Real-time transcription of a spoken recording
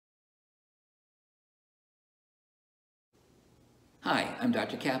Hi, I'm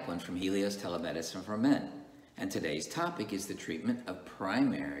Dr. Caplan from Helios Telemedicine for Men, and today's topic is the treatment of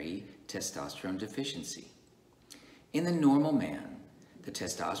primary testosterone deficiency. In the normal man, the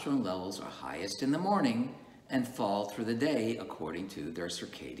testosterone levels are highest in the morning and fall through the day according to their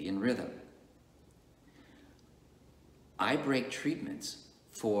circadian rhythm. I break treatments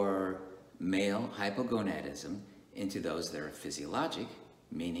for male hypogonadism into those that are physiologic,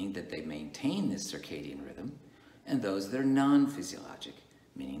 meaning that they maintain this circadian rhythm, and those that are non-physiologic,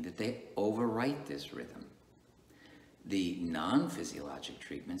 meaning that they overwrite this rhythm. The non-physiologic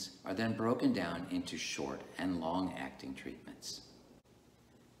treatments are then broken down into short and long-acting treatments.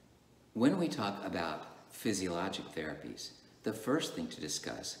 When we talk about physiologic therapies, the first thing to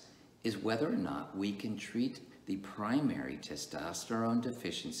discuss is whether or not we can treat the primary testosterone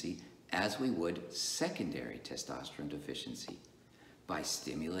deficiency as we would secondary testosterone deficiency by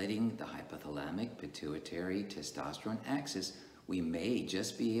stimulating the hypothalamic pituitary testosterone axis. We may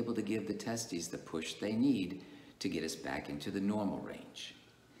just be able to give the testes the push they need to get us back into the normal range.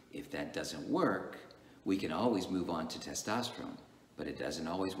 If that doesn't work, we can always move on to testosterone, but it doesn't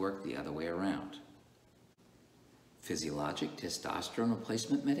always work the other way around. Physiologic testosterone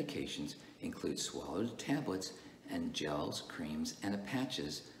replacement medications include swallowed tablets and gels, creams, and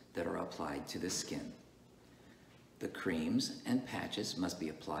patches that are applied to the skin. The creams and patches must be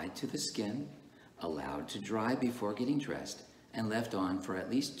applied to the skin, allowed to dry before getting dressed, and left on for at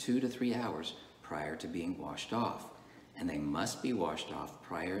least 2 to 3 hours prior to being washed off. And they must be washed off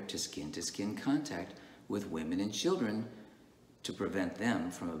prior to skin contact with women and children to prevent them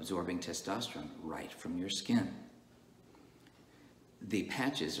from absorbing testosterone right from your skin. The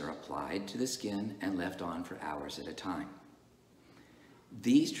patches are applied to the skin and left on for hours at a time.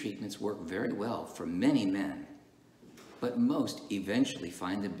 These treatments work very well for many men, but most eventually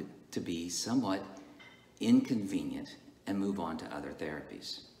find them to be somewhat inconvenient and move on to other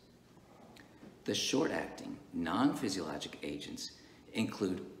therapies. The short-acting, non-physiologic agents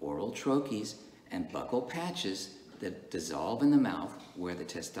include oral troches and buccal patches that dissolve in the mouth where the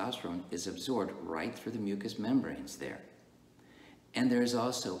testosterone is absorbed right through the mucous membranes there. And there is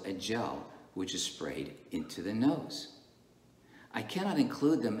also a gel which is sprayed into the nose. I cannot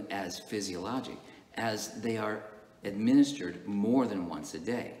include them as physiologic as they are administered more than once a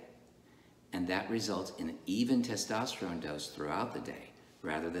day, and that results in an even testosterone dose throughout the day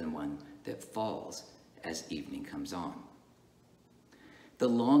rather than one that falls as evening comes on. The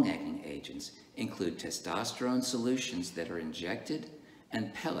long-acting agents include testosterone solutions that are injected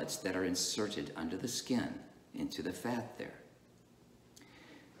and pellets that are inserted under the skin into the fat there.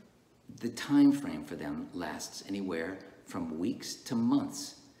 The time frame for them lasts anywhere from weeks to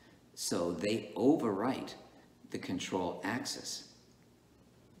months, so they overwrite the control axis.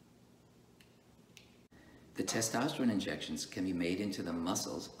 The testosterone injections can be made into the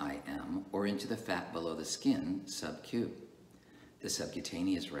muscles, IM, or into the fat below the skin, sub-Q. The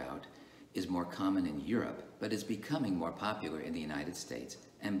subcutaneous route is more common in Europe, but is becoming more popular in the United States,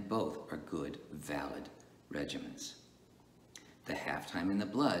 and both are good, valid regimens. The half-time in the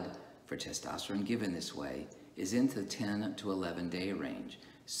blood for testosterone given this way is into the 10 to 11 day range,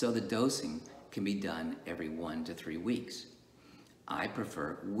 so the dosing can be done every 1 to 3 weeks. I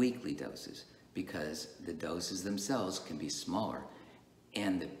prefer weekly doses because the doses themselves can be smaller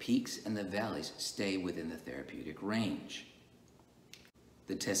and the peaks and the valleys stay within the therapeutic range.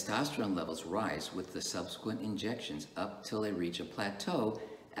 The testosterone levels rise with the subsequent injections up till they reach a plateau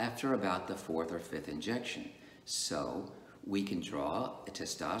after about the 4th or 5th injection. So we can draw a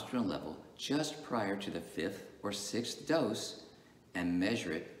testosterone level just prior to the 5th or 6th dose and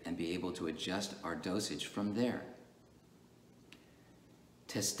measure it and be able to adjust our dosage from there.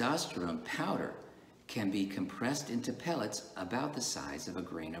 Testosterone powder can be compressed into pellets about the size of a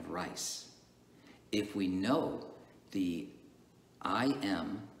grain of rice. If we know the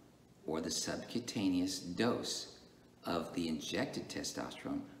IM or the subcutaneous dose of the injected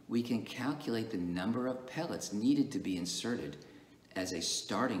testosterone, we can calculate the number of pellets needed to be inserted as a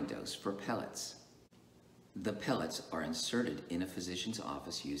starting dose for pellets. The pellets are inserted in a physician's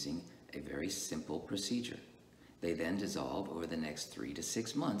office using a very simple procedure. They then dissolve over the next 3 to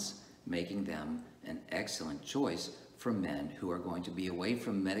 6 months, making them an excellent choice for men who are going to be away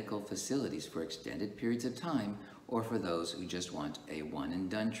from medical facilities for extended periods of time, or for those who just want a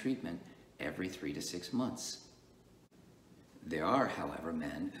one-and-done treatment every 3 to 6 months. There are, however,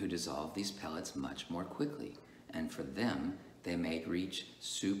 men who dissolve these pellets much more quickly, and for them, they may reach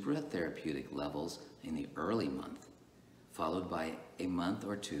supratherapeutic levels in the early month, followed by a month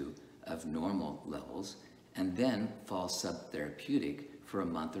or 2 of normal levels, and then fall subtherapeutic for a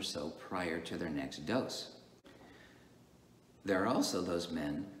month or so prior to their next dose. There are also those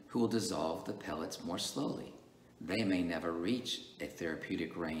men who will dissolve the pellets more slowly. They may never reach a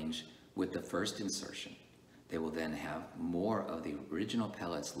therapeutic range with the first insertion. They will then have more of the original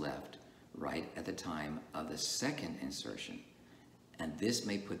pellets left right at the time of the second insertion, and this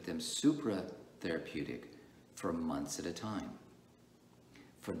may put them supra-therapeutic for months at a time.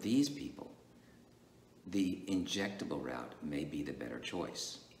 For these people, the injectable route may be the better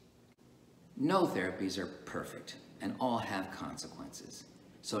choice. No therapies are perfect and all have consequences.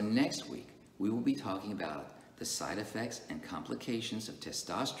 So next week, we will be talking about the side effects and complications of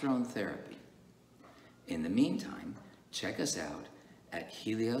testosterone therapy. In the meantime, check us out at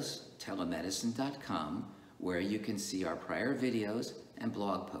HeliosTelemedicine.com, where you can see our prior videos and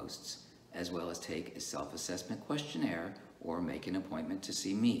blog posts, as well as take a self-assessment questionnaire or make an appointment to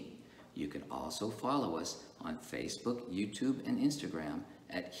see me. You can also follow us on Facebook, YouTube, and Instagram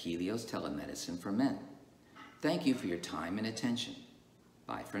at Helios Telemedicine for Men. Thank you for your time and attention.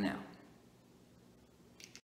 Bye for now.